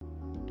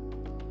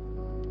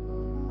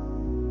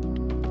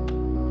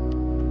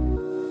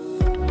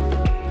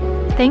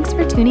Thanks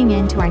for tuning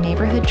in to our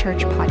Neighborhood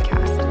Church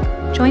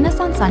podcast. Join us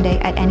on Sunday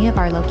at any of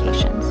our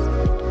locations.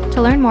 To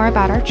learn more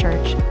about our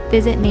church,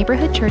 visit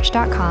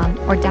neighborhoodchurch.com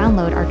or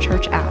download our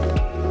church app.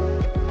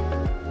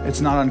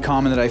 It's not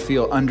uncommon that I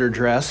feel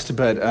underdressed,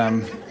 but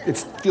it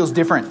feels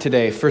different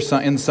today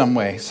in some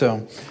way.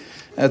 So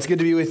it's good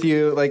to be with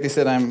you. Like I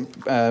said, I'm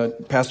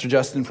Pastor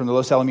Justin from the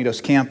Los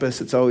Alamitos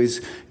campus. It's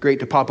always great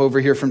to pop over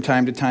here from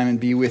time to time and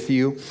be with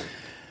you.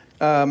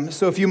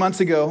 So a few months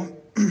ago,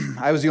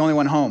 I was the only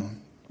one home,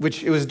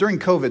 which it was during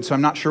COVID, so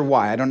I'm not sure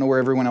why. I don't know where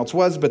everyone else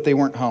was, but they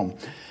weren't home.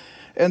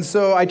 And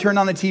so I turned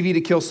on the TV to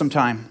kill some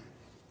time.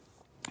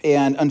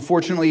 And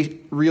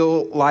unfortunately,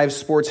 real live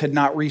sports had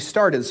not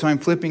restarted. So I'm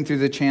flipping through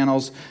the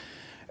channels.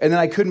 And then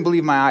I couldn't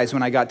believe my eyes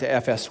when I got to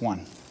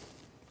FS1.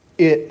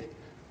 It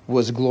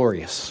was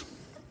glorious.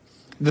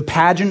 The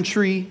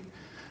pageantry,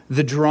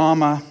 the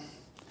drama,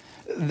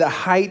 the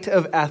height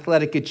of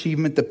athletic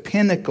achievement, the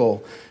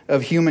pinnacle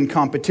of human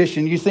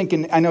competition. You're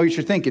thinking, I know what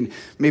you're thinking,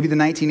 maybe the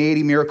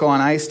 1980 Miracle on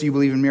Ice. Do you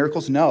believe in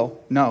miracles? No,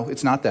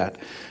 it's not that.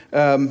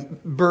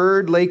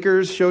 Bird,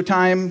 Lakers,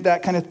 Showtime,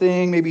 that kind of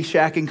thing. Maybe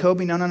Shaq and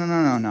Kobe.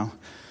 No.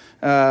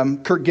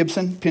 Kirk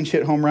Gibson, pinch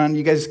hit home run.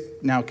 You guys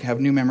now have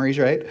new memories,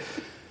 right?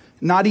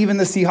 Not even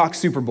the Seahawks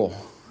Super Bowl.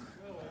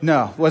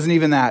 No, wasn't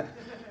even that.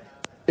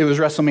 It was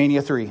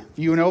WrestleMania 3.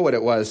 You know what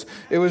it was.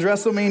 It was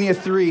WrestleMania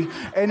 3.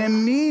 And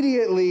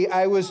immediately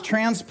I was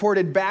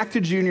transported back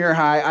to junior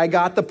high. I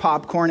got the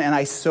popcorn and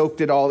I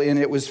soaked it all in.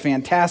 It was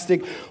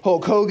fantastic.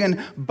 Hulk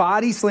Hogan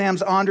body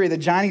slams Andre the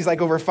Giant. He's like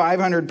over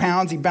 500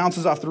 pounds. He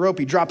bounces off the rope.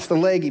 He drops the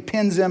leg. He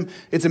pins him.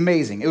 It's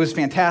amazing. It was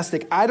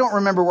fantastic. I don't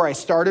remember where I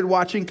started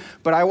watching,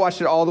 but I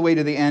watched it all the way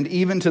to the end,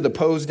 even to the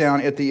pose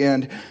down at the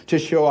end to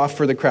show off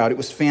for the crowd. It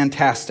was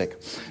fantastic.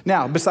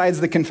 Now, besides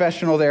the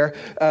confessional there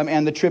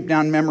and the trip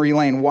down memory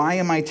lane, why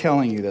am I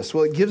telling you this?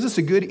 Well, it gives us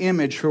a good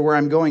image for where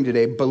I'm going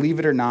today, believe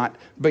it or not,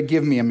 but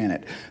give me a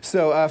minute.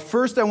 So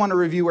first I want to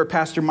review where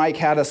Pastor Mike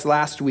had us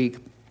last week.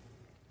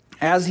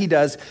 As he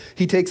does,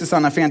 he takes us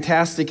on a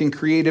fantastic and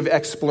creative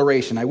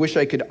exploration. I wish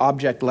I could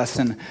object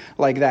lesson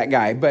like that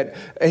guy. But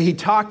he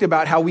talked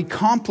about how we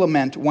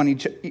complement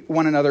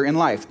one another in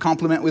life.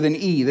 Complement with an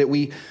E, that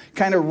we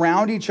kind of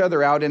round each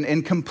other out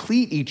and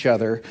complete each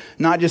other,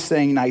 not just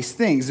saying nice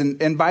things.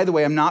 And by the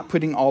way, I'm not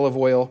putting olive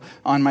oil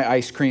on my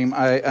ice cream.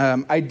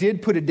 I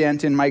did put a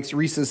dent in Mike's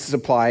Reese's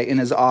supply in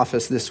his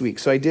office this week,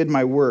 so I did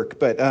my work.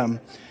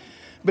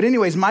 But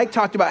anyways, Mike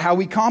talked about how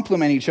we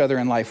complement each other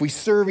in life. We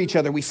serve each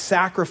other. We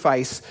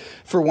sacrifice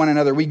for one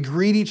another. We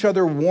greet each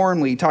other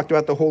warmly. He talked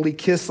about the holy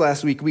kiss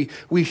last week.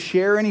 We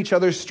share in each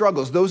other's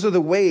struggles. Those are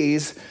the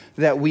ways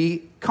that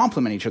we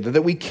complement each other,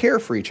 that we care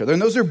for each other.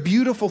 And those are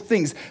beautiful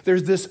things.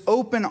 There's this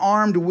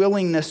open-armed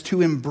willingness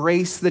to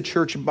embrace the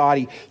church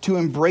body, to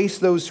embrace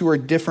those who are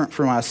different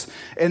from us,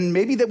 and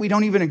maybe that we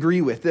don't even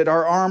agree with, that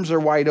our arms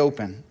are wide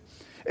open.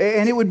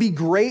 And it would be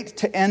great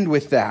to end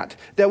with that.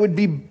 That would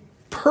be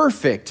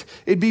perfect.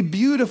 It'd be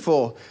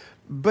beautiful,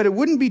 but it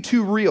wouldn't be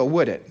too real,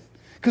 would it?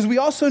 Because we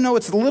also know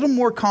it's a little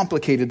more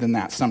complicated than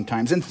that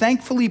sometimes. And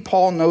thankfully,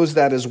 Paul knows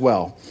that as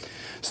well.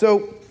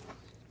 So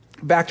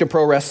back to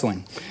pro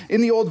wrestling. In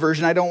the old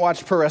version, I don't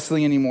watch pro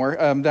wrestling anymore.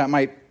 That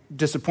might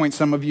disappoint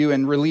some of you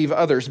and relieve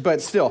others,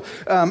 but still,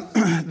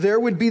 there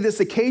would be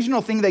this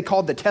occasional thing they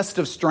called the test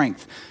of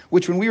strength,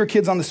 which when we were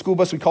kids on the school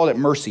bus, we called it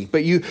mercy.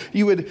 But you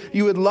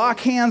would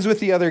lock hands with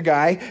the other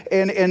guy,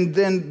 and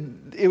then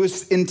it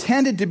was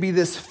intended to be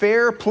this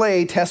fair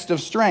play test of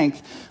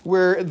strength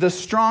where the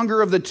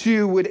stronger of the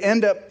two would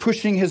end up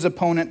pushing his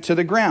opponent to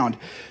the ground.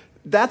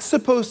 That's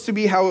supposed to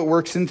be how it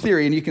works in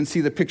theory, and you can see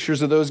the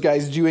pictures of those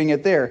guys doing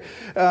it there.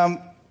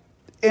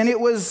 And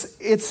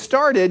it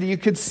started, you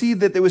could see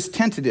that it was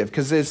tentative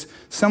because there's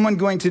someone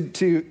going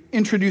to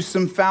introduce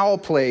some foul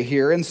play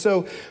here. And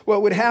so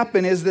what would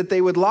happen is that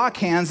they would lock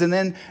hands, and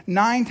then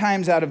 9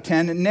 times out of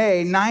 10,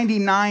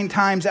 99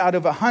 times out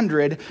of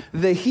 100,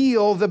 the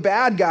heel, the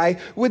bad guy,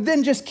 would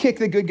then just kick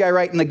the good guy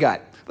right in the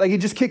gut. Like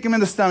he'd just kick him in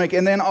the stomach,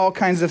 and then all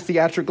kinds of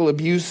theatrical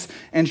abuse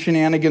and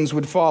shenanigans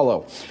would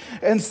follow.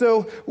 And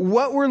so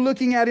what we're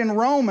looking at in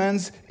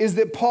Romans is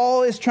that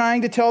Paul is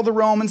trying to tell the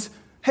Romans,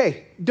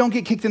 hey, don't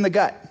get kicked in the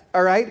gut,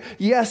 all right?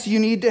 Yes, you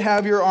need to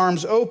have your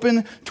arms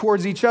open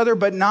towards each other,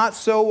 but not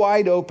so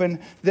wide open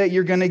that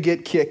you're going to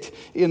get kicked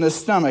in the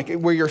stomach,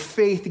 where your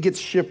faith gets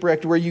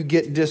shipwrecked, where you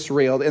get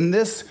disrailed. And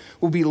this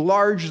will be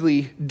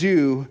largely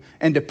due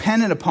and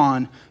dependent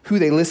upon who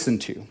they listen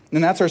to.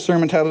 And that's our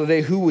sermon title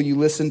today, Who Will You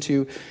Listen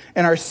To?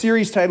 And our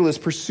series title is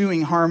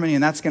Pursuing Harmony,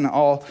 and that's going to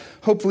all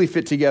hopefully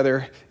fit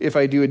together if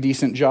I do a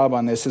decent job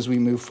on this as we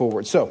move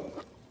forward. So,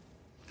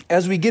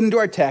 as we get into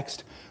our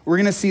text, we're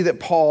going to see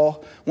that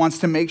Paul wants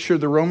to make sure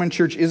the Roman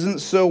church isn't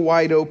so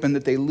wide open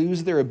that they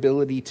lose their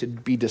ability to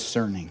be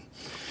discerning.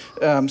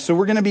 So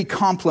we're going to be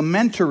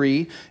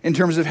complementary in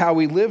terms of how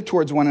we live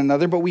towards one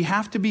another, but we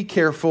have to be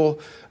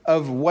careful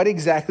of what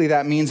exactly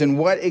that means and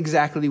what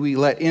exactly we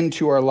let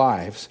into our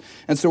lives.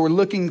 And so we're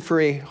looking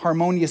for a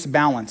harmonious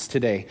balance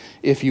today,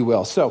 if you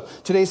will. So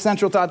today's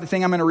central thought, the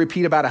thing I'm going to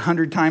repeat about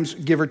 100 times,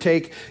 give or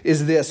take,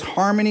 is this: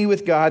 harmony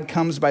with God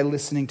comes by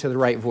listening to the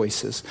right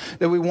voices.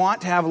 That we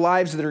want to have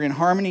lives that are in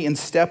harmony and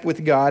step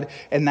with God,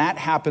 and that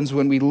happens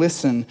when we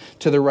listen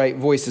to the right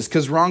voices.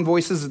 Because wrong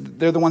voices,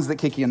 they're the ones that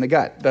kick you in the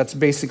gut. That's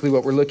basically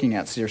what we're looking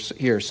at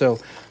here. So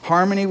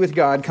harmony with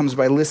God comes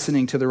by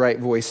listening to the right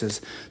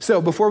voices.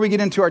 So before we get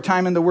into our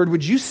time in the Word,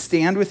 would you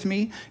stand with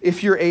me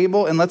if you're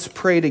able, and let's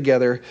pray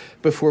together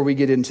before we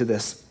get into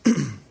this.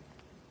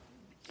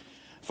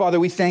 Father,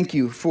 we thank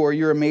you for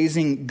your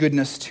amazing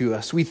goodness to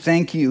us. We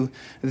thank you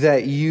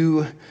that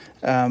you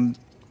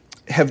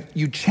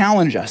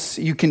challenge us.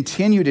 You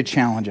continue to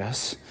challenge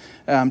us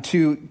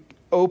to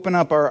open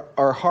up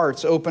our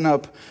hearts, open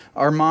up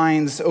our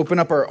minds, open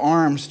up our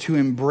arms to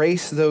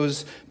embrace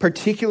those,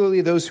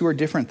 particularly those who are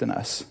different than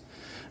us.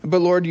 But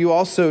Lord, you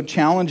also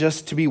challenge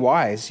us to be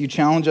wise. You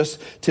challenge us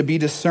to be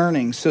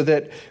discerning so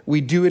that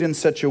we do it in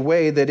such a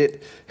way that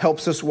it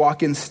helps us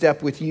walk in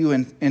step with you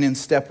and in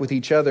step with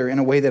each other in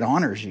a way that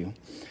honors you.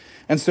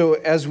 And so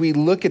as we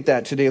look at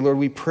that today, Lord,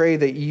 we pray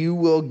that you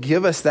will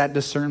give us that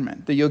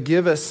discernment, that you'll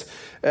give us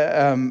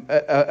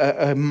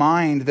a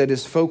mind that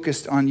is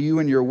focused on you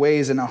and your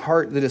ways and a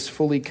heart that is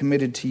fully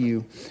committed to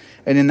you.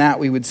 And in that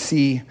we would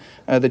see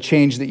the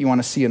change that you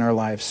want to see in our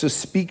lives. So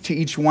speak to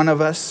each one of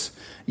us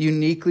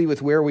uniquely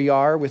with where we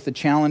are, with the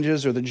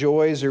challenges or the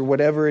joys or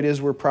whatever it is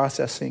we're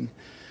processing,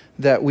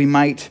 that we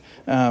might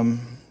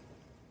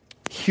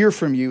hear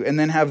from you and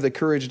then have the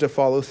courage to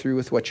follow through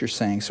with what you're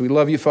saying. So we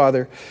love you,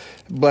 Father.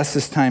 Bless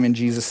this time in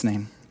Jesus'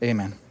 name.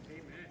 Amen.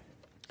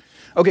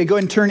 Okay, go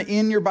ahead and turn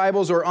in your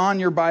Bibles or on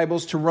your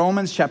Bibles to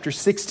Romans chapter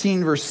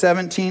 16, verse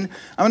 17. I'm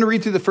going to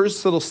read through the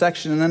first little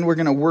section, and then we're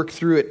going to work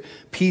through it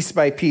piece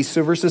by piece.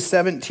 So verses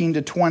 17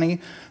 to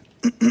 20.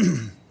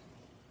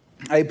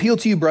 I appeal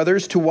to you,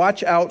 brothers, to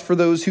watch out for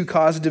those who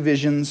cause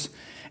divisions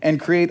and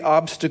create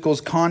obstacles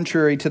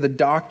contrary to the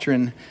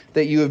doctrine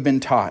that you have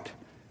been taught.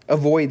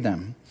 Avoid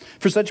them.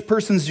 For such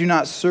persons do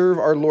not serve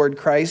our Lord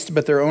Christ,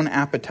 but their own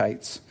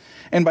appetites.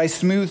 And by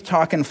smooth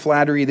talk and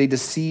flattery, they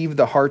deceive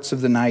the hearts of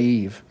the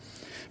naive.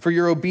 For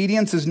your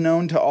obedience is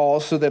known to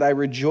all, so that I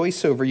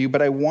rejoice over you,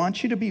 but I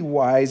want you to be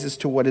wise as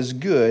to what is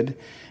good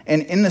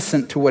and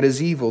innocent to what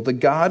is evil. The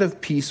God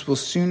of peace will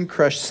soon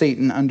crush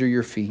Satan under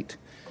your feet.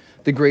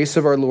 The grace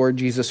of our Lord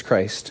Jesus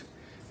Christ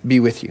be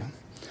with you.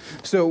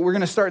 So we're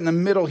going to start in the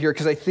middle here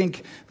because I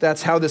think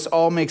that's how this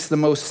all makes the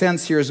most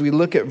sense here. As we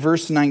look at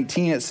verse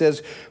 19, it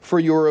says, "For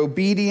your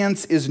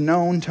obedience is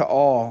known to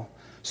all,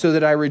 so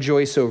that I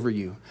rejoice over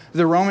you."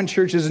 The Roman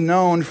church is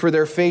known for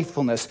their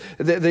faithfulness.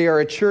 They are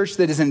a church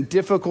that is in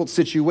difficult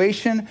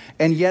situation,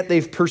 and yet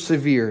they've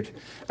persevered.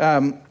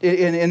 And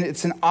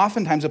it's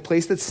oftentimes a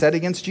place that's set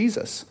against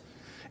Jesus.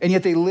 And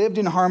yet they lived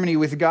in harmony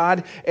with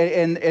God.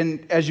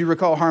 And as you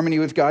recall, harmony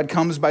with God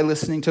comes by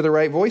listening to the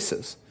right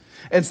voices.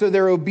 And so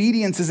their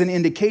obedience is an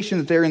indication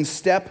that they're in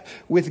step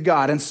with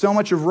God. And so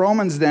much of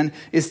Romans then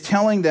is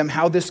telling them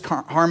how this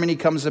harmony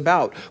comes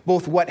about.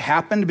 Both what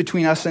happened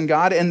between us and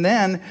God, and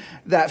then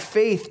that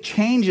faith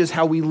changes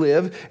how we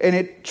live, and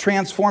it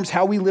transforms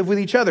how we live with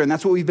each other. And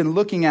that's what we've been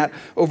looking at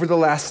over the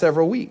last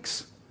several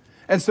weeks.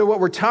 And so what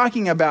we're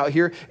talking about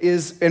here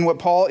is, and what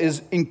Paul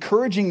is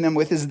encouraging them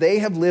with, is they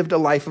have lived a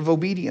life of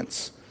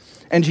obedience.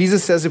 And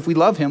Jesus says if we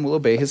love him, we'll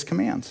obey his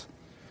commands.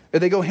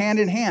 They go hand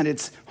in hand.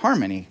 It's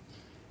harmony.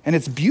 And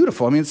it's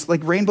beautiful. I mean, it's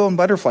like rainbow and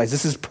butterflies.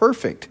 This is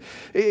perfect.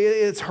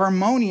 It's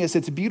harmonious.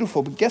 It's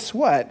beautiful. But guess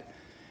what?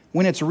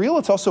 When it's real,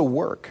 it's also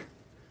work.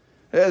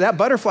 That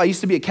butterfly used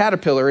to be a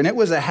caterpillar, and it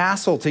was a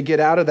hassle to get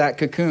out of that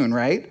cocoon,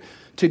 right?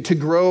 To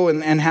grow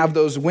and have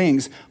those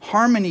wings.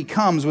 Harmony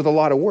comes with a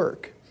lot of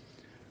work,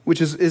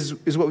 which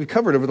is what we've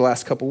covered over the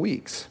last couple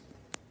weeks.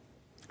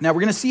 Now, we're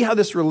going to see how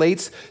this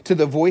relates to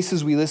the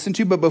voices we listen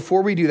to. But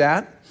before we do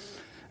that,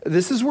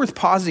 this is worth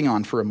pausing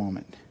on for a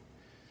moment.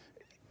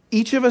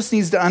 Each of us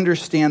needs to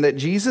understand that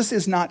Jesus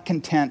is not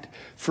content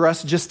for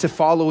us just to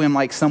follow him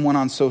like someone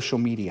on social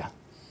media,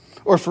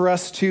 or for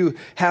us to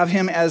have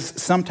him as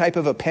some type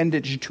of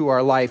appendage to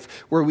our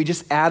life where we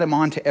just add him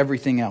on to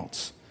everything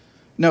else.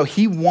 No,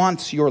 he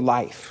wants your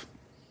life.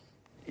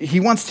 He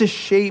wants to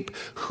shape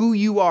who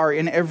you are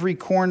in every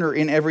corner,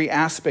 in every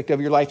aspect of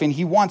your life. And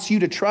he wants you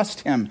to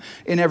trust him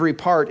in every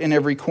part, in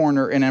every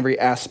corner, in every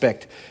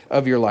aspect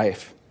of your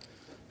life.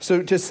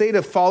 So to say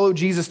to follow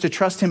Jesus, to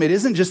trust him, it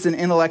isn't just an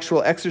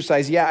intellectual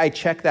exercise. Yeah, I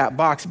check that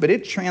box, but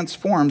it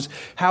transforms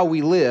how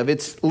we live.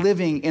 It's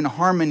living in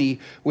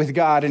harmony with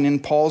God. And in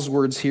Paul's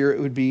words here,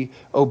 it would be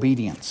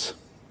obedience.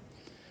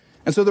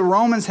 And so the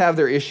Romans have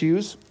their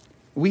issues.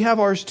 We have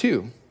ours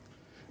too.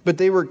 But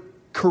they were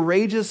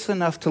courageous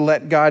enough to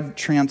let God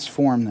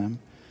transform them.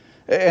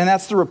 And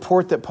that's the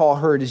report that Paul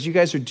heard, is you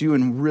guys are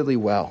doing really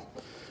well.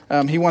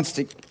 He wants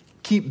to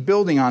keep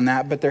building on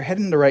that, but they're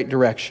heading in the right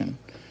direction.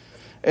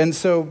 And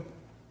so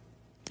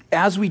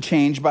as we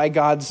change by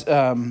God's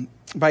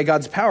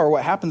power,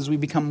 what happens is we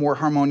become more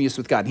harmonious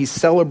with God. He's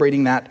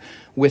celebrating that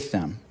with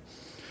them.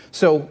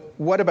 So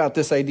what about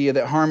this idea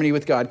that harmony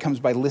with God comes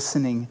by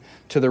listening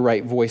to the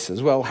right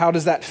voices? Well, how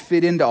does that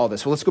fit into all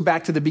this? Well, let's go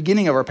back to the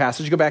beginning of our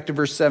passage, go back to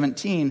verse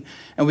 17,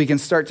 and we can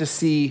start to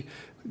see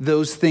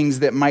those things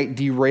that might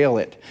derail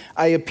it.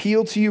 I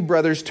appeal to you,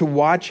 brothers, to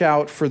watch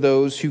out for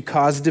those who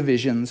cause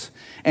divisions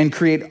and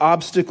create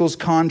obstacles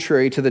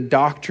contrary to the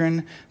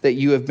doctrine that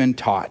you have been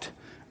taught.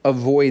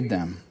 Avoid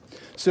them.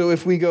 So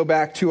if we go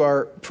back to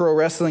our pro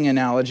wrestling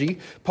analogy,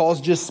 Paul's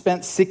just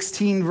spent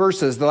 16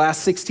 verses, the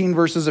last 16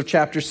 verses of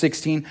chapter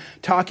 16,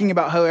 talking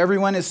about how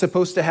everyone is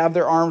supposed to have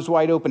their arms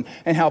wide open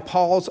and how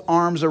Paul's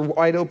arms are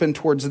wide open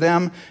towards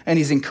them, and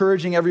he's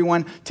encouraging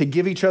everyone to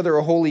give each other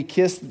a holy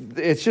kiss.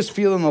 It's just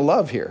feeling the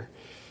love here.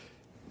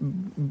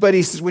 But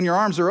he says when your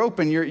arms are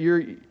open,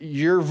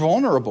 you're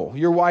vulnerable.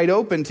 You're wide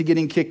open to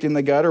getting kicked in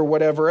the gut or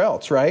whatever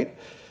else, right?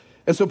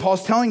 And so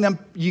Paul's telling them,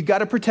 you got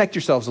to protect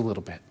yourselves a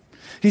little bit.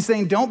 He's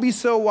saying, don't be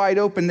so wide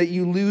open that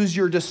you lose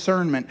your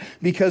discernment,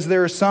 because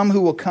there are some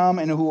who will come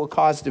and who will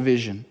cause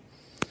division.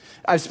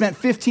 I've spent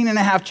 15 and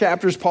a half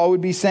chapters, Paul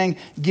would be saying,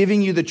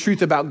 giving you the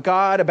truth about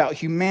God, about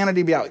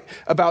humanity,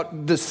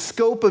 about the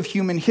scope of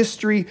human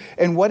history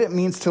and what it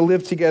means to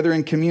live together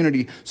in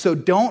community. So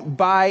don't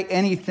buy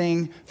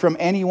anything from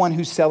anyone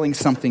who's selling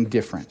something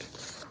different.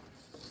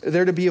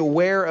 They're to be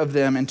aware of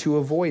them and to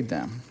avoid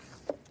them.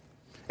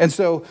 And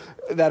so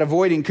that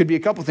avoiding could be a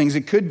couple things.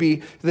 It could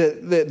be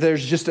that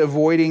there's just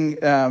avoiding,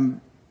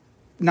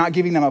 not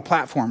giving them a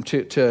platform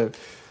to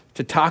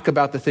talk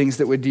about the things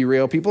that would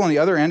derail people. On the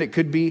other end, it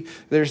could be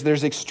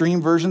there's extreme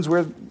versions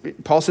where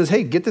Paul says,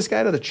 hey, get this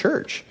guy to the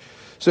church.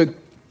 So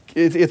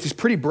it's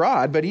pretty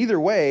broad, but either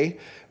way,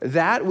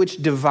 that which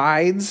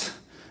divides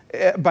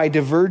by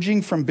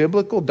diverging from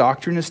biblical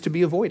doctrine is to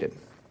be avoided.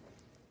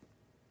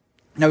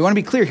 Now, we want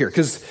to be clear here,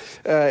 because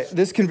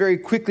this can very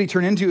quickly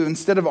turn into,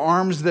 instead of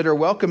arms that are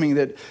welcoming,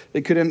 that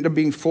they could end up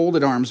being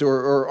folded arms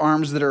or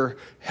arms that are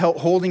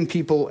holding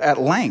people at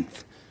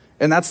length.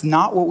 And that's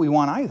not what we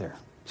want either.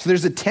 So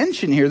there's a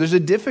tension here. There's a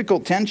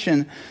difficult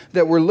tension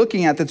that we're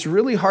looking at that's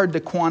really hard to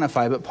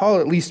quantify, but Paul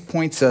at least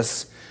points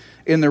us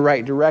in the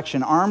right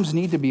direction. Arms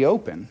need to be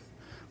open,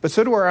 but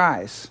so do our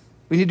eyes.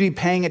 We need to be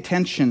paying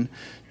attention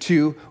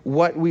to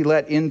what we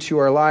let into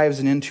our lives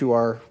and into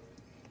our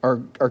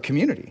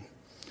community.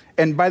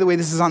 And by the way,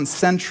 this is on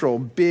central,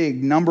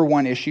 big, number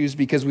one issues,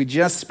 because we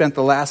just spent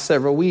the last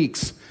several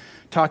weeks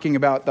talking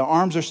about the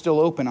arms are still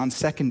open on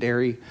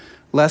secondary,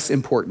 less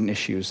important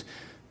issues,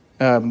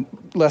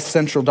 less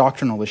central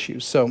doctrinal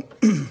issues. So,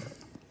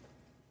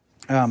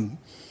 what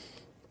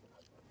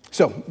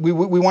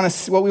we want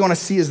to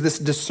see is this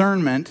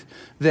discernment.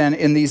 Then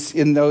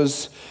in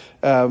those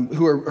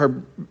who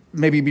are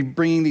maybe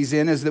bringing these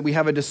in, is that we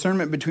have a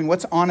discernment between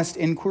what's honest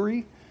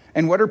inquiry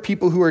and what are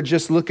people who are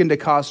just looking to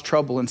cause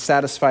trouble and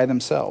satisfy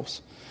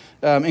themselves,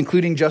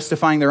 including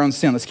justifying their own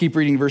sin. Let's keep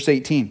reading verse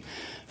 18.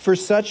 For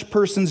such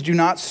persons do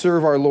not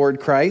serve our Lord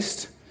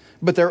Christ,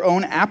 but their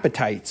own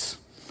appetites.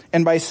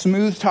 And by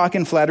smooth talk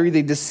and flattery,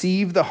 they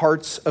deceive the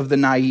hearts of the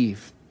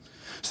naive.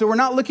 So we're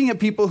not looking at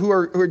people who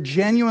are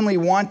genuinely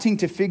wanting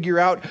to figure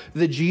out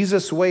the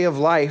Jesus way of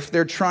life.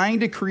 They're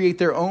trying to create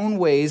their own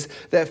ways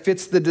that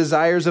fits the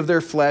desires of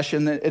their flesh,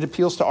 and that it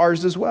appeals to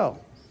ours as well.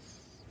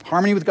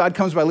 Harmony with God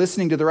comes by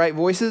listening to the right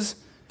voices,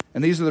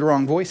 and these are the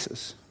wrong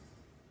voices.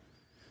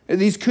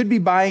 These could be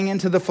buying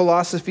into the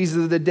philosophies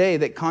of the day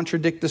that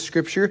contradict the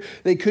Scripture.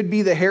 They could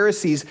be the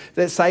heresies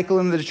that cycle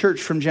into the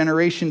church from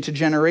generation to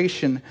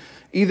generation.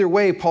 Either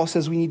way, Paul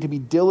says we need to be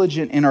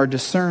diligent in our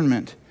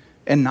discernment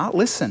and not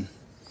listen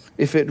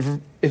if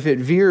it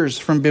veers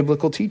from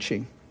biblical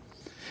teaching.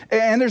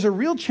 And there's a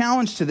real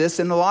challenge to this,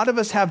 and a lot of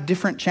us have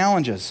different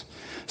challenges.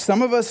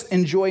 Some of us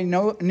enjoy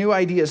new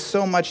ideas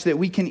so much that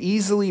we can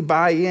easily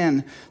buy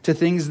in to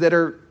things that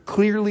are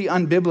clearly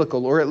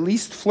unbiblical, or at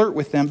least flirt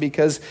with them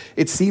because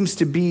it seems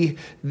to be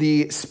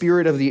the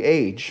spirit of the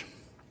age.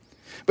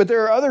 But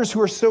there are others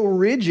who are so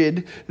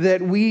rigid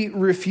that we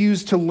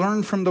refuse to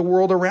learn from the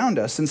world around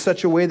us in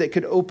such a way that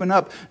could open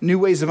up new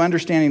ways of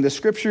understanding the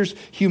Scriptures,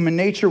 human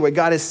nature, what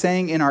God is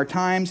saying in our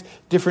times,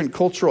 different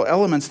cultural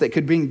elements that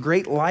could bring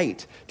great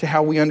light to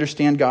how we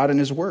understand God and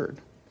His Word.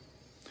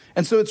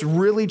 And so it's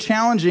really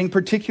challenging,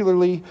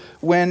 particularly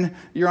when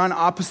you're on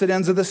opposite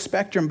ends of the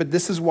spectrum. But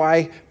this is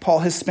why Paul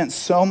has spent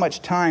so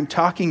much time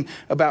talking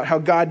about how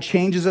God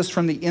changes us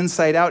from the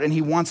inside out, and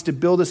He wants to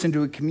build us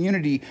into a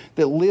community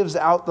that lives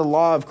out the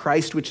law of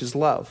Christ, which is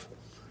love.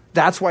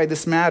 That's why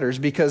this matters,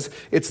 because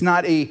it's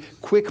not a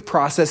quick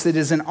process. It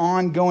is an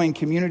ongoing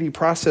community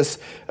process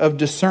of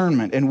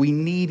discernment, and we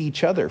need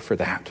each other for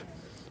that.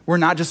 We're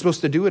not just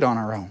supposed to do it on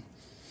our own.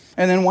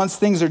 And then once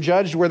things are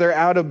judged where they're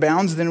out of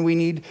bounds, then we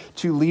need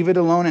to leave it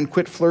alone and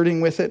quit flirting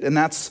with it. And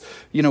that's,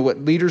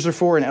 what leaders are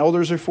for and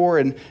elders are for.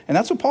 And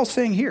that's what Paul's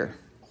saying here,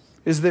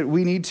 is that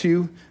we need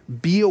to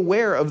be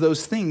aware of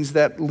those things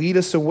that lead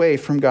us away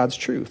from God's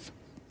truth.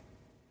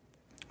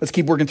 Let's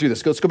keep working through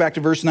this. Let's go back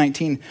to verse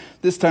 19.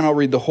 This time I'll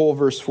read the whole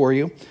verse for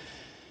you.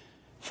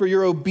 For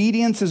your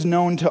obedience is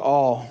known to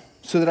all,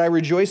 so that I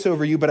rejoice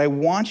over you, but I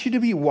want you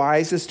to be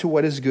wise as to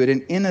what is good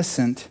and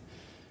innocent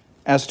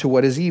as to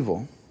what is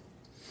evil.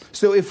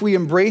 So if we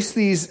embrace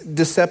these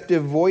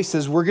deceptive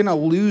voices, we're going to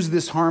lose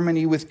this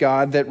harmony with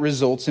God that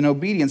results in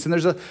obedience. And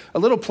there's a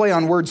little play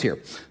on words here.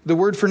 The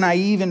word for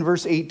naive in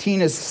verse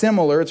 18 is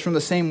similar. It's from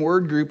the same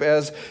word group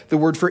as the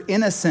word for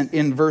innocent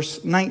in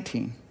verse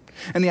 19.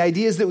 And the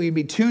idea is that we'd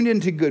be tuned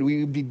into good, we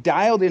would be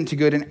dialed into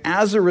good, and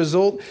as a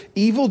result,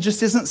 evil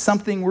just isn't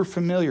something we're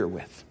familiar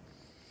with.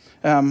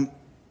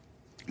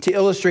 To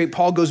illustrate,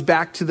 Paul goes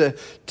back to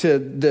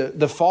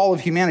the fall of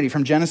humanity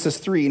from Genesis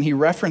 3, and he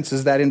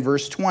references that in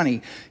verse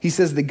 20. He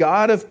says, "The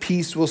God of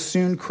peace will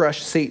soon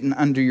crush Satan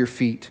under your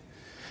feet.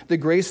 The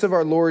grace of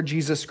our Lord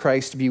Jesus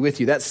Christ be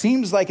with you." That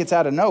seems like it's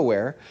out of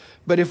nowhere,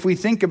 but if we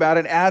think about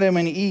it, Adam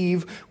and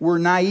Eve were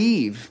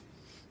naive.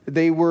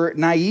 They were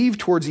naive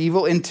towards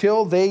evil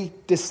until they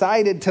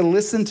decided to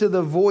listen to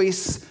the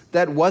voice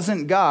that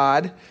wasn't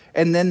God,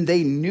 and then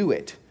they knew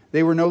it.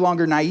 They were no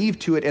longer naive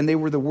to it, and they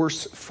were the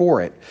worse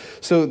for it.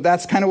 So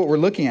that's kind of what we're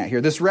looking at here.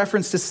 This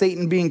reference to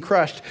Satan being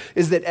crushed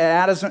is that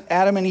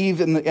Adam and Eve,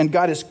 and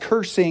God is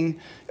cursing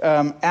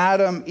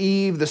Adam,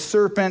 Eve, the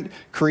serpent,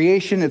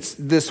 creation. It's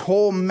this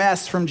whole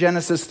mess from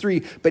Genesis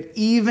 3. But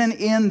even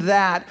in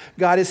that,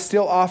 God is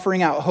still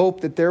offering out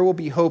hope, that there will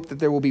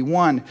be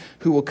one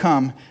who will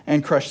come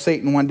and crush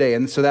Satan one day.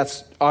 And so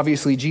that's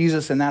obviously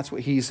Jesus, and that's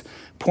what he's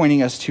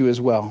pointing us to as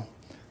well.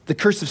 The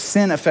curse of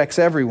sin affects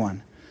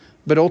everyone.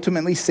 But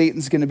ultimately,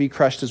 Satan's going to be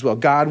crushed as well.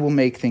 God will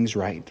make things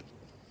right.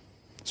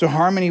 So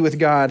harmony with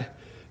God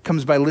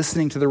comes by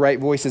listening to the right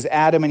voices.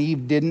 Adam and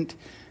Eve didn't,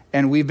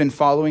 and we've been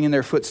following in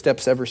their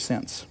footsteps ever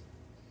since.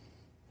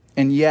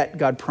 And yet,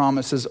 God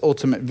promises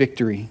ultimate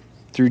victory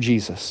through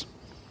Jesus.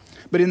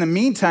 But in the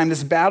meantime,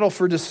 this battle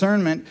for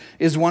discernment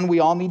is one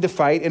we all need to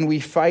fight, and we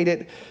fight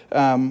it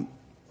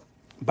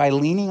by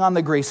leaning on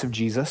the grace of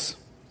Jesus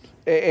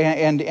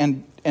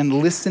and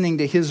listening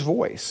to his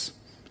voice.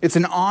 It's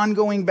an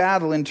ongoing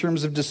battle in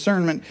terms of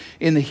discernment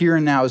in the here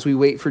and now as we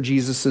wait for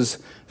Jesus'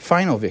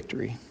 final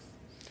victory.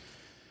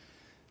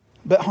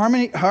 But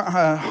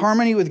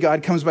harmony with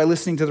God comes by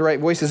listening to the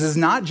right voices. It's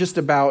not just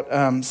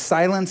about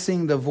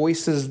silencing the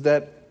voices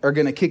that are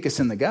going to kick us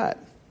in the gut.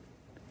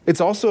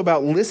 It's also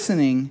about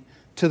listening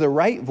to the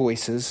right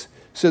voices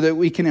so that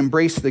we can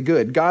embrace the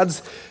good.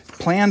 God's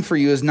plan for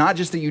you is not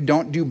just that you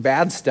don't do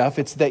bad stuff,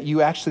 it's that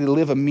you actually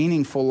live a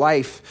meaningful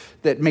life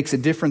that makes a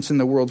difference in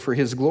the world for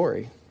his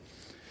glory.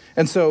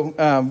 And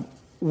so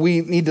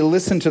we need to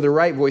listen to the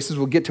right voices.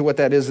 We'll get to what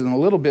that is in a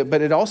little bit, but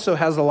it also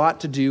has a lot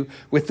to do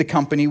with the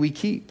company we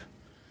keep.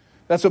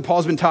 That's what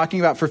Paul's been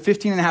talking about for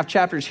 15 and a half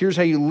chapters. Here's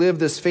how you live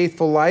this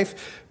faithful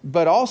life,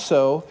 but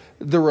also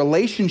the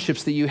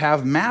relationships that you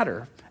have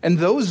matter. And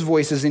those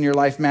voices in your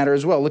life matter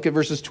as well. Look at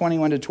verses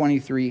 21 to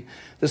 23.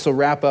 This will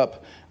wrap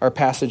up our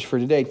passage for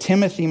today.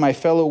 "Timothy, my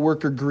fellow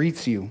worker,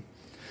 greets you.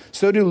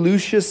 So do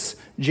Lucius,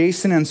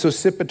 Jason, and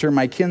Sosipater,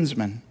 my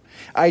kinsmen.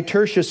 I,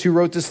 Tertius, who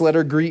wrote this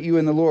letter, greet you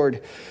in the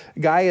Lord.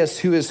 Gaius,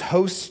 who is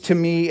host to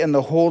me and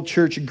the whole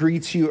church,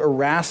 greets you.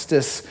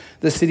 Erastus,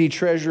 the city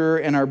treasurer,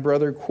 and our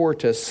brother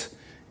Quartus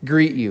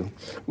greet you."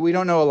 We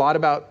don't know a lot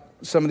about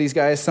some of these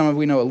guys. Some of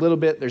we know a little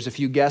bit. There's a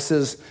few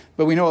guesses,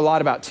 but we know a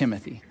lot about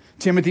Timothy.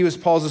 Timothy was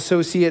Paul's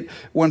associate,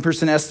 one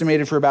person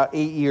estimated for about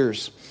 8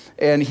 years.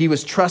 And he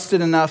was trusted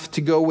enough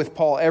to go with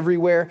Paul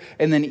everywhere.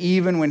 And then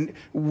even when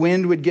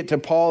wind would get to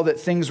Paul that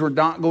things were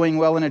not going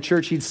well in a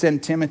church, he'd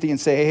send Timothy and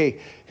say, "Hey,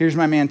 here's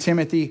my man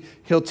Timothy.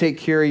 He'll take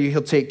care of you.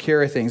 He'll take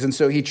care of things." And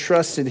so he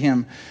trusted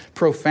him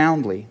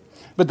profoundly.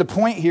 But the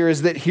point here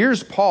is that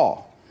here's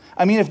Paul.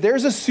 I mean, if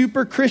there's a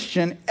super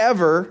Christian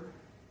ever,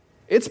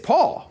 it's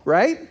Paul,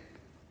 right?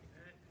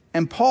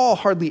 And Paul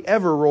hardly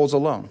ever rolls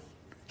alone.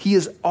 He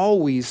is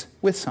always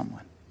with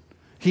someone.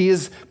 He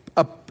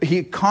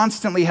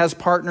constantly has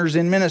partners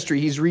in ministry.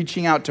 He's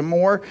reaching out to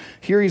more.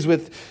 Here he's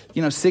with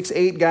 6,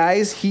 8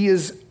 guys. He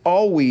is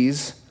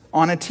always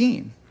on a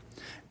team.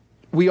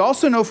 We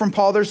also know from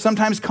Paul there's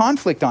sometimes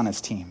conflict on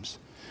his teams.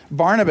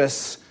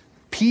 Barnabas,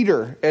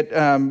 Peter,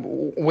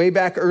 way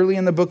back early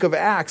in the book of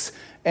Acts,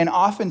 and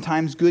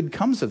oftentimes good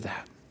comes of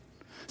that.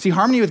 See,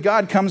 harmony with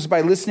God comes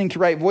by listening to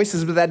right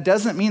voices, but that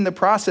doesn't mean the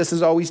process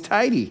is always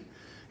tidy.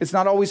 It's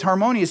not always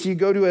harmonious. You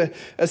go to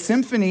a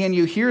symphony and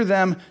you hear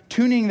them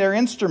tuning their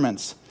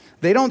instruments.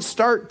 They don't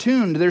start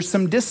tuned. There's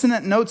some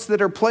dissonant notes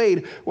that are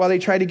played while they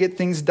try to get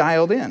things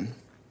dialed in.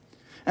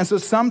 And so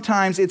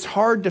sometimes it's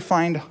hard to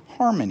find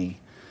harmony.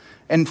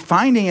 And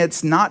finding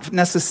it's not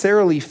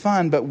necessarily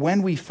fun, but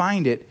when we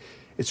find it,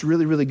 it's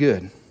really, really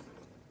good.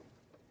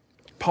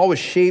 Paul was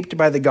shaped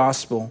by the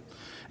gospel,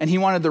 and he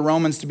wanted the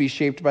Romans to be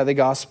shaped by the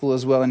gospel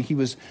as well, and he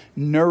was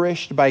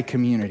nourished by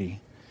community.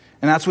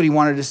 And that's what he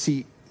wanted to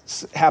see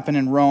happen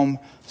in Rome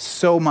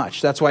so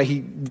much. That's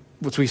why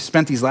what we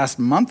spent these last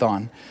month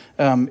on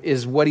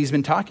is what he's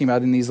been talking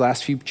about in these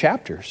last few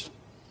chapters.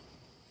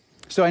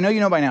 So I know you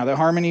know by now that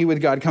harmony with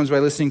God comes by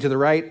listening to the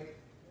right.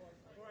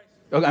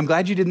 Oh, I'm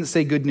glad you didn't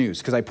say good news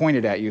because I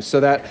pointed at you. So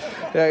that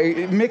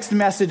mixed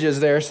messages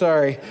there.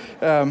 Sorry.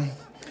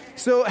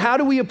 So how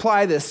do we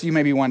apply this? You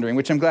may be wondering,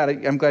 which I'm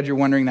glad you're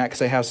wondering that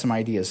because I have some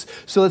ideas.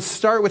 So let's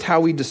start with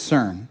how we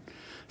discern.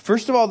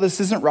 First of all,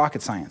 this isn't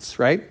rocket science,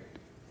 right?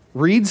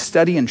 Read,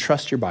 study, and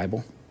trust your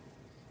Bible.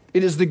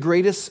 It is the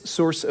greatest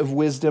source of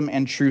wisdom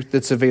and truth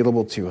that's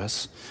available to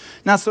us.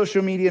 Not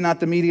social media, not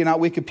the media, not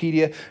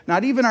Wikipedia,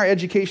 not even our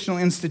educational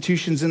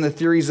institutions and the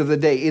theories of the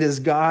day. It is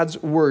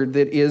God's word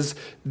that is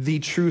the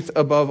truth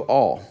above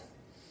all.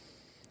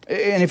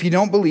 And if you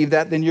don't believe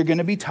that, then you're going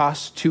to be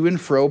tossed to and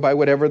fro by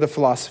whatever the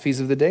philosophies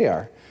of the day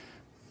are.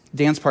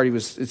 Dance party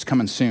it's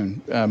coming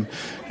soon.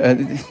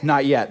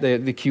 Not yet.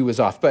 The cue was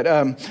off.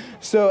 But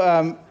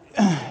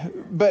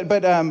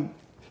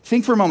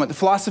think for a moment. The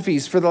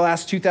philosophies for the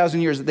last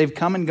 2,000 years, they've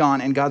come and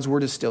gone, and God's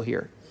word is still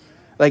here.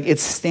 Like, it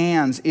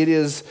stands. It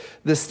is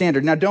the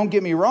standard. Now, don't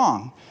get me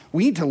wrong.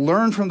 We need to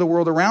learn from the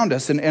world around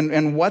us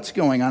and what's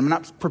going on. I'm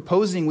not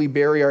proposing we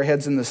bury our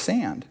heads in the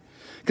sand.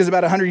 Because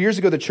about 100 years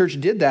ago, the church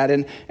did that,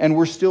 and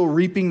we're still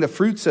reaping the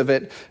fruits of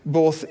it,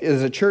 both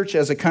as a church,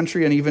 as a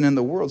country, and even in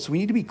the world. So we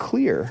need to be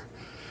clear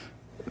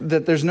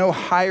that there's no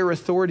higher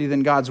authority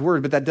than God's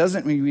word, but that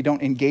doesn't mean we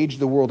don't engage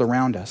the world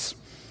around us.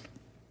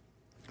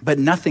 But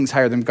nothing's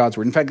higher than God's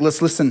word. In fact,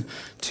 let's listen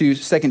to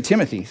 2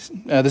 Timothy.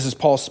 This is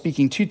Paul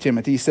speaking to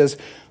Timothy. He says,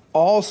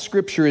 all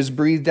scripture is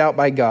breathed out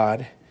by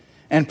God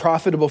and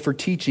profitable for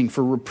teaching,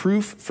 for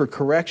reproof, for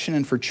correction,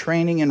 and for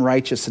training in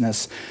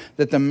righteousness,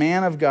 that the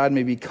man of God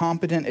may be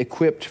competent,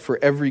 equipped for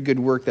every good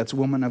work. That's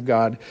woman of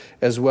God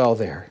as well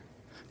there.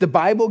 The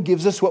Bible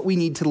gives us what we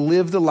need to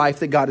live the life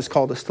that God has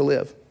called us to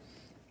live.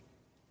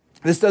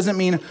 This doesn't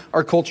mean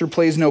our culture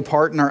plays no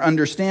part in our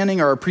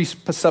understanding or our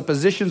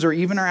presuppositions or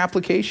even our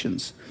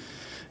applications.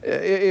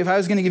 If I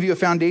was going to give you a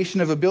foundation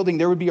of a building,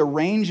 there would be a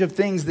range of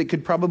things that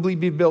could probably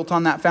be built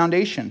on that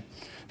foundation.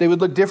 They would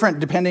look different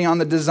depending on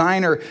the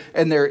designer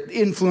and their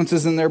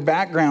influences and their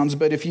backgrounds.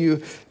 But if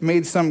you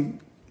made some,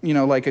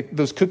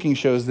 those cooking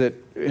shows that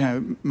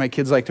my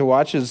kids like to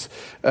watch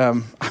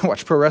I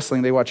watch pro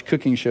wrestling. They watch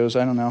cooking shows.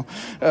 I don't know,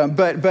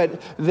 but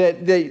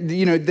that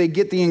they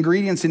get the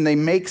ingredients and they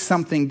make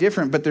something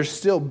different, but they're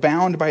still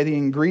bound by the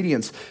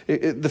ingredients.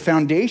 The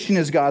foundation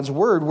is God's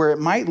word, where it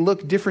might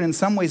look different in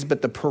some ways,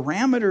 but the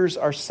parameters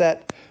are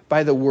set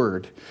by the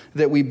word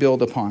that we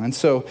build upon. And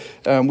so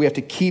we have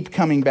to keep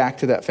coming back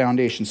to that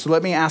foundation. So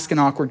let me ask an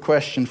awkward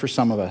question for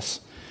some of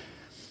us.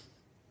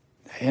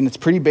 And it's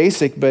pretty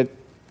basic, but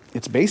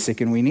it's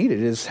basic and we need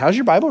it, is how's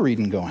your Bible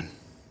reading going?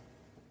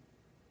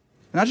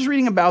 Not just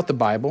reading about the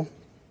Bible,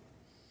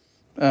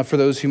 for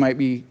those who might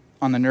be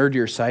on the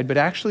nerdier side, but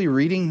actually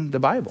reading the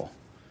Bible.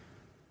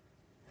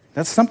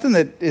 That's something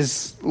that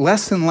is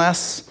less and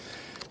less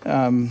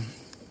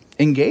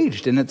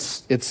engaged, and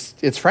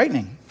it's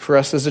frightening for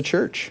us as a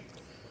church.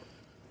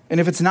 And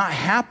if it's not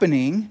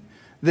happening,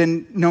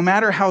 then no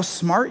matter how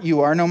smart you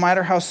are, no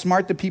matter how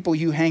smart the people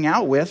you hang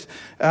out with,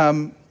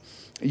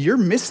 you're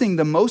missing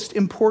the most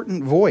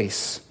important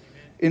voice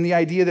in the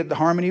idea that the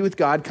harmony with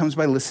God comes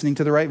by listening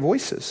to the right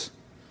voices.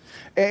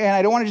 And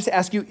I don't want to just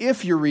ask you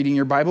if you're reading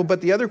your Bible, but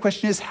the other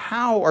question is,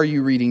 how are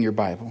you reading your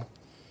Bible?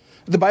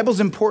 The Bible's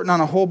important on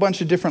a whole bunch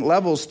of different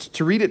levels,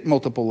 to read it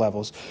multiple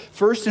levels.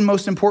 First and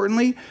most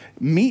importantly,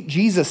 meet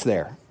Jesus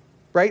there,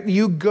 right?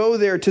 You go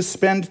there to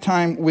spend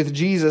time with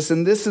Jesus,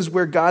 and this is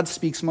where God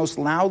speaks most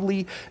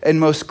loudly and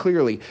most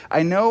clearly.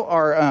 I know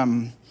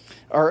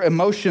our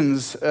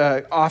emotions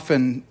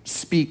often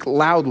speak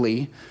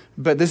loudly,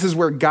 but this is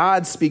where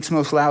God speaks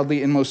most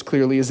loudly and most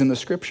clearly, is in the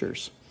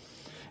scriptures.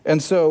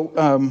 And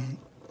so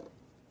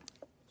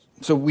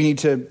we need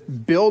to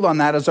build on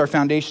that as our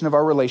foundation of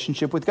our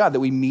relationship with God, that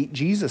we meet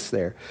Jesus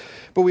there.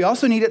 But we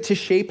also need it to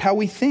shape how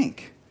we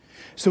think.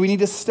 So we need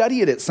to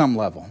study it at some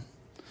level.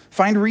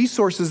 Find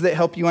resources that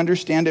help you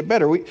understand it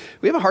better. We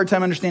have a hard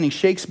time understanding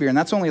Shakespeare, and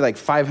that's only like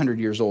 500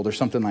 years old or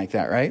something like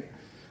that, right?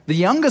 The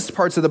youngest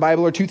parts of the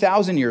Bible are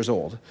 2,000 years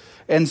old.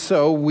 And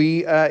so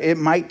it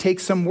might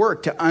take some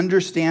work to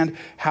understand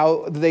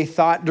how they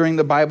thought during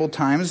the Bible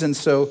times. And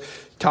so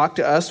talk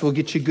to us. We'll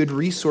get you good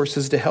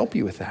resources to help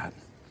you with that.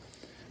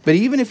 But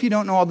even if you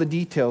don't know all the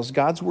details,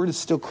 God's word is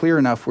still clear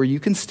enough where you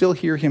can still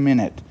hear him in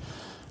it.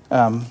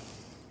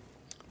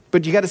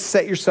 But you got to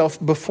set yourself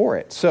before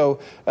it. So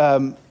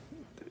come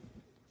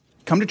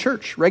to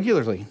church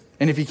regularly.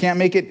 And if you can't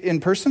make it in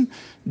person,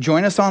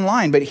 join us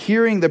online. But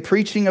hearing the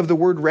preaching of the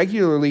word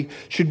regularly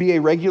should be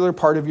a regular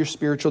part of your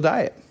spiritual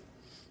diet,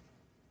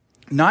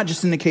 not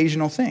just an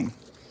occasional thing.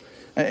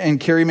 And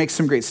Carrie makes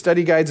some great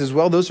study guides as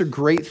well. Those are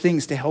great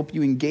things to help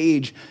you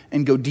engage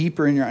and go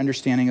deeper in your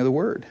understanding of the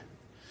word.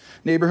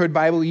 Neighborhood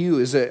Bible U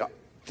is a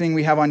thing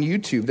we have on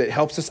YouTube that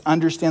helps us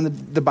understand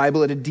the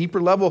Bible at a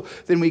deeper level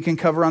than we can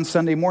cover on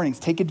Sunday mornings.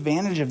 Take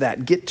advantage of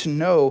that. Get to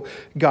know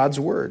God's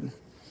word.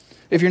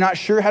 If you're not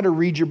sure how to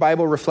read your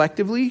Bible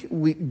reflectively,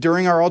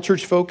 during our All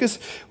Church Focus,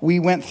 we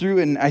went through,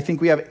 and I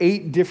think we have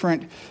 8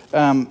 different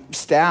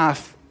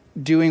staff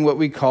doing what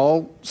we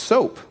call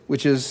SOAP,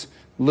 which is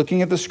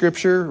looking at the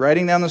scripture,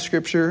 writing down the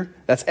scripture.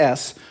 That's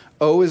S.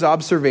 O is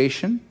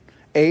observation.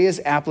 A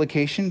is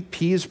application.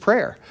 P is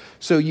prayer.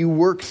 So you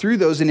work through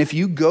those, and if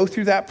you go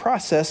through that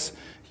process,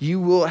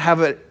 you will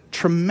have a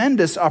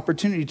tremendous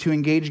opportunity to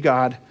engage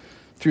God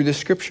through the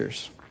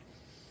scriptures.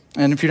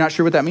 And if you're not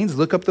sure what that means,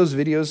 look up those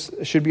videos.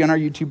 It should be on our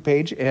YouTube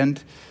page,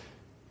 and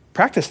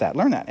Practice that,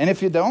 learn that. And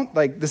if you don't,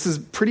 this is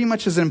pretty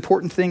much as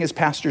important thing as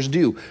pastors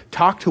do.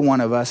 Talk to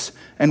one of us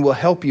and we'll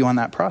help you on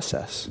that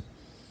process.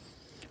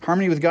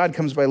 Harmony with God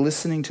comes by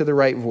listening to the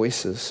right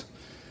voices.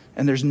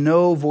 And there's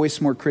no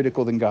voice more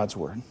critical than God's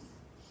word.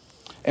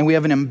 And we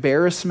have an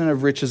embarrassment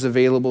of riches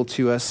available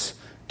to us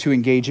to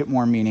engage it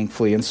more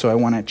meaningfully. And so I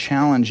want to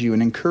challenge you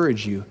and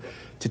encourage you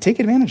to take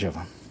advantage of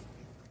them.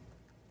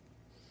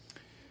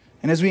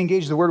 And as we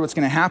engage the word, what's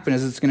going to happen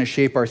is it's going to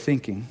shape our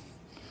thinking.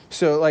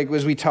 So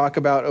as we talk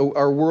about,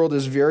 our world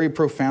is very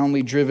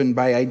profoundly driven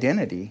by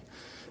identity.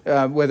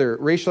 Whether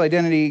racial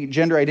identity,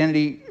 gender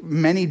identity,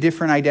 many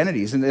different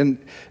identities. And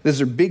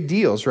those are big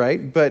deals,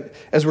 right? But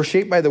as we're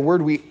shaped by the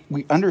word, we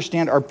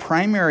understand our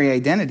primary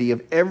identity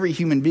of every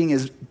human being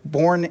is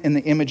born in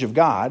the image of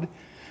God.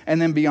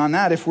 And then beyond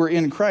that, if we're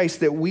in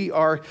Christ, that we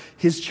are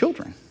his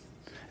children.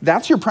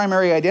 That's your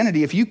primary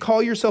identity. If you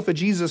call yourself a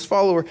Jesus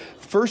follower,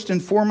 first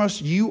and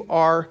foremost, you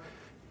are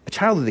a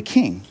child of the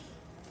King.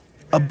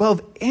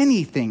 Above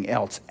anything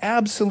else,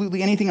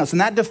 absolutely anything else. And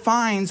that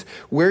defines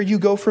where you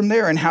go from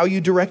there and how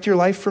you direct your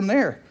life from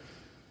there.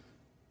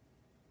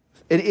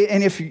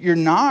 And if you're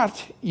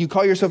not, you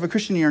call yourself a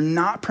Christian, you're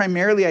not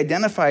primarily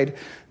identified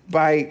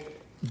by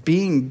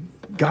being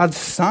God's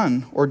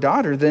son or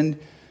daughter, then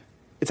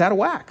it's out of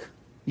whack.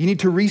 You need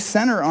to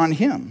recenter on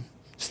him.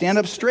 Stand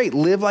up straight,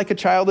 live like a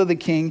child of the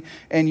King,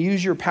 and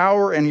use your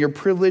power and your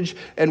privilege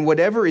and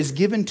whatever is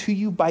given to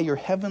you by your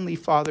heavenly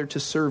Father to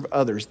serve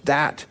others.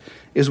 That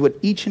is what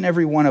each and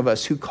every one of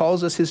us who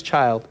calls us his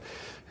child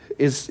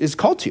is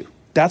called to.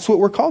 That's what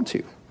we're called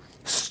to.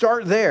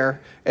 Start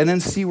there and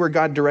then see where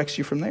God directs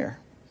you from there.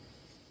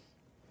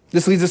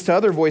 This leads us to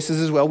other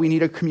voices as well. We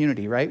need a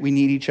community, right? We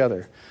need each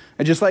other.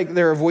 And just like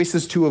there are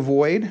voices to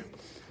avoid,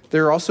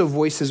 there are also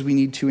voices we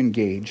need to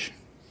engage.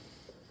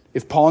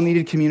 If Paul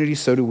needed community,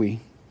 so do we.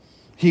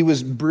 He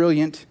was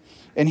brilliant,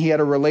 and he had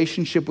a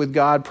relationship with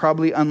God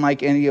probably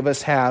unlike any of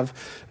us have.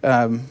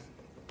 At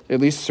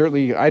least,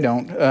 certainly, I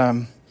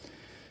don't.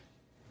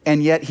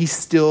 And yet, he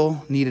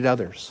still needed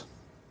others.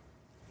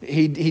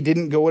 He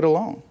didn't go it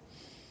alone.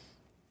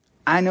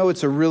 I know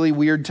it's a really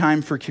weird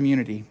time for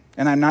community,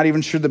 and I'm not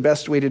even sure the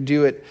best way to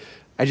do it.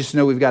 I just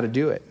know we've got to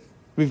do it.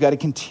 We've got to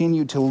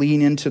continue to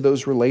lean into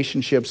those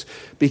relationships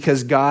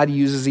because God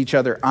uses each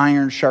other.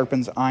 Iron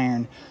sharpens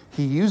iron.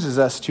 He uses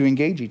us to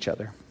engage each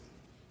other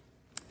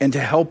and to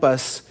help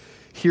us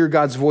hear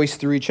God's voice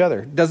through each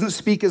other. It doesn't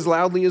speak as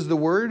loudly as the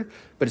word,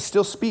 but it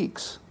still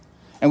speaks.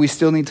 And we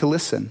still need to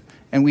listen.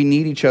 And we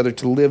need each other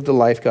to live the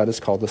life God has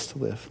called us to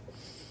live.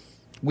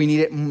 We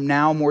need it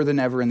now more than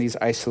ever in these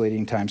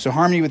isolating times. So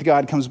harmony with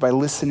God comes by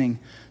listening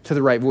to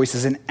the right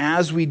voices. And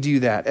as we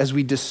do that, as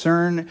we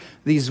discern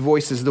these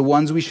voices, the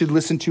ones we should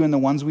listen to and the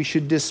ones we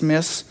should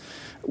dismiss,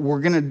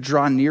 we're going to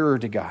draw nearer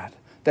to God.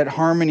 That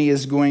harmony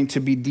is going to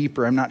be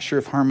deeper. I'm not sure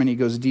if harmony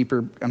goes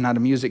deeper. I'm not a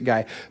music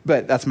guy,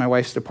 but that's my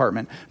wife's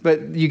department.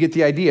 But you get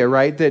the idea,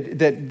 right?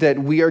 That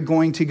we are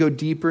going to go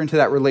deeper into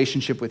that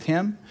relationship with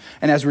him.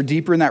 And as we're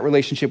deeper in that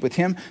relationship with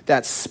him,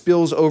 that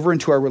spills over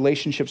into our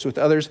relationships with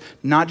others,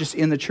 not just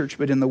in the church,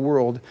 but in the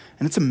world.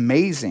 And it's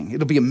amazing.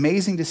 It'll be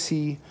amazing to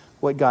see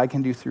what God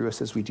can do through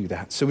us as we do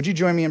that. So would you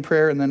join me in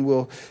prayer, and then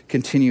we'll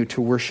continue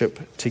to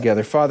worship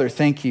together. Father,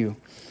 thank you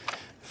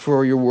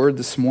for your word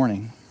this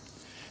morning.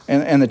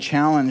 And the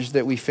challenge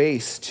that we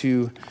face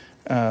to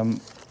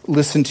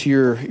listen to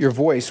your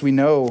voice. We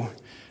know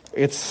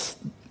it's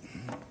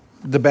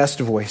the best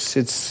voice.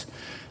 It's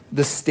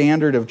the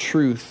standard of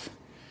truth.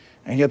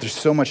 And yet there's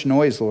so much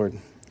noise, Lord.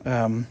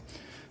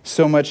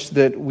 So much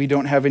that we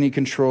don't have any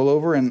control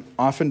over. And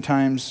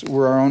oftentimes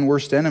we're our own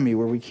worst enemy,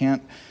 where we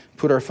can't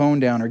put our phone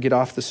down or get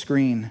off the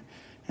screen.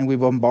 And we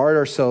bombard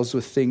ourselves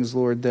with things,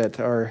 Lord, that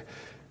are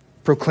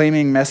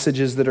proclaiming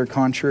messages that are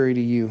contrary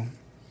to you.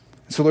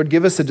 So, Lord,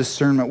 give us a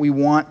discernment. We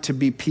want to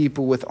be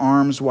people with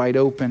arms wide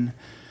open,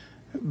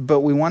 but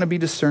we want to be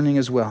discerning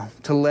as well,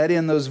 to let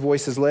in those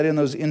voices, let in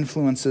those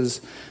influences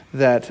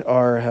that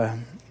are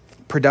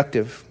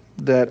productive,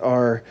 that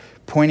are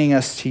pointing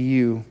us to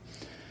you,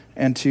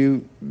 and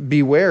to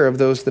beware of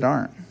those that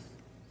aren't.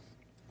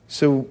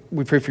 So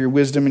we pray for your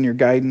wisdom and your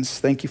guidance.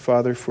 Thank you,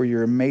 Father, for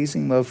your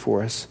amazing love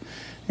for us.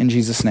 In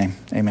Jesus' name,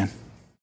 amen.